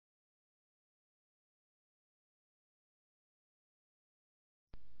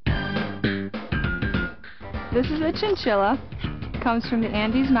This is a chinchilla. It comes from the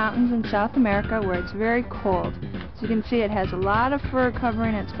Andes Mountains in South America where it's very cold. So you can see it has a lot of fur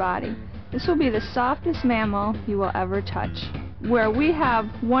covering its body. This will be the softest mammal you will ever touch. Where we have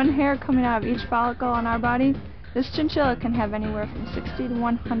one hair coming out of each follicle on our body, this chinchilla can have anywhere from 60 to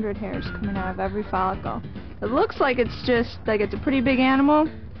 100 hairs coming out of every follicle. It looks like it's a pretty big animal,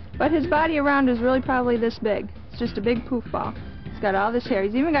 but his body around is really probably this big. It's just a big poof ball. He's got all this hair.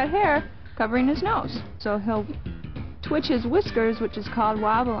 He's even got hair covering his nose. So he'll twitch his whiskers, which is called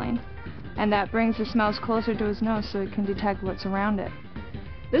wobbling, and that brings the smells closer to his nose so he can detect what's around it.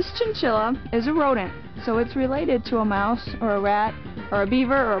 This chinchilla is a rodent, so it's related to a mouse or a rat or a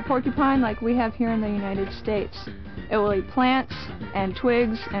beaver or a porcupine like we have here in the United States. It will eat plants and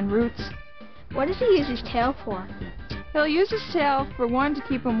twigs and roots. What does he use his tail for? He'll use his tail for one, to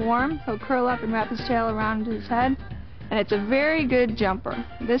keep him warm. He'll curl up and wrap his tail around his head, and it's a very good jumper.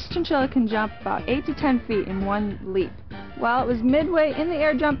 This chinchilla can jump about 8 to 10 feet in one leap. While it was midway in the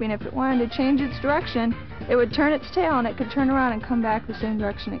air jumping, if it wanted to change its direction, it would turn its tail and it could turn around and come back the same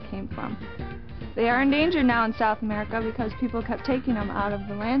direction it came from. They are endangered now in South America because people kept taking them out of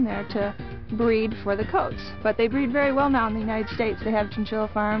the land there to breed for the coats. But they breed very well now in the United States. They have chinchilla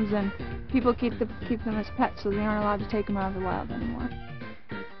farms and people keep them as pets, so they aren't allowed to take them out of the wild anymore.